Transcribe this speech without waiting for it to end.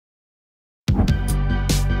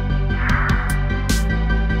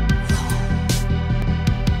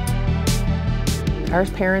Our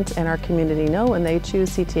parents and our community know when they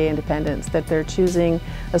choose CTA Independence that they're choosing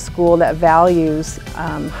a school that values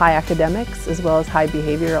high academics as well as high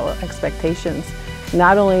behavioral expectations.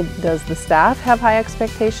 Not only does the staff have high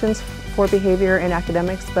expectations for behavior and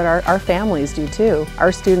academics, but our families do too.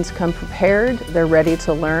 Our students come prepared, they're ready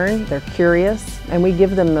to learn, they're curious, and we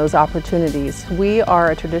give them those opportunities. We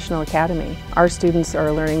are a traditional academy. Our students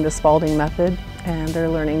are learning the Spalding method, and they're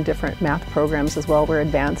learning different math programs as well. We're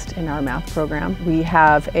advanced in our math program. We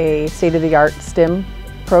have a state-of-the-art STEM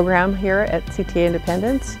program here at CTA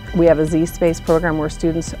Independence. We have a Z-Space program where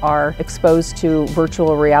students are exposed to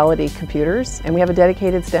virtual reality computers, and we have a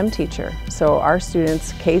dedicated STEM teacher. So our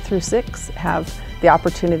students K through 6 have the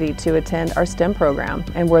opportunity to attend our STEM program,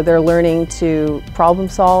 and where they're learning to problem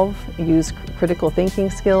solve, use critical thinking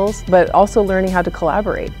skills, but also learning how to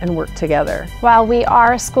collaborate and work together. While we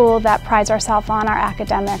are a school that prides ourselves on our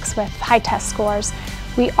academics with high test scores,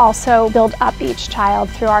 we also build up each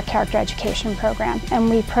child through our character education program, and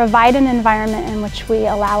we provide an environment in which we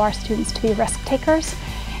allow our students to be risk takers,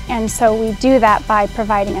 and so we do that by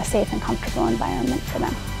providing a safe and comfortable environment for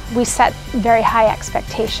them. We set very high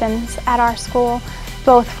expectations at our school,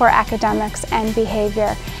 both for academics and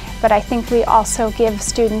behavior, but I think we also give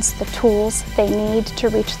students the tools they need to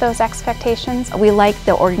reach those expectations. We like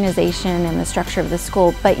the organization and the structure of the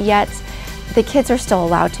school, but yet the kids are still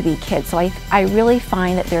allowed to be kids. So I really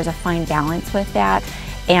find that there's a fine balance with that,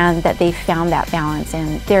 and that they've found that balance.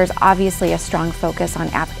 And there's obviously a strong focus on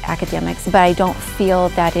academics, but I don't feel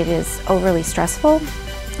that it is overly stressful,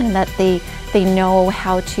 and that they know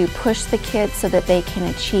how to push the kids so that they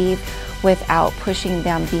can achieve without pushing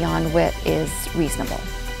them beyond what is reasonable.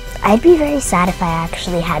 I'd be very sad if I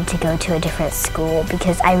actually had to go to a different school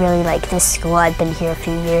because I really like this school. I've been here a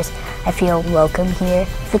few years. I feel welcome here.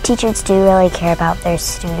 The teachers do really care about their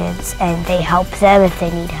students and they help them if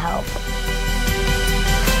they need help.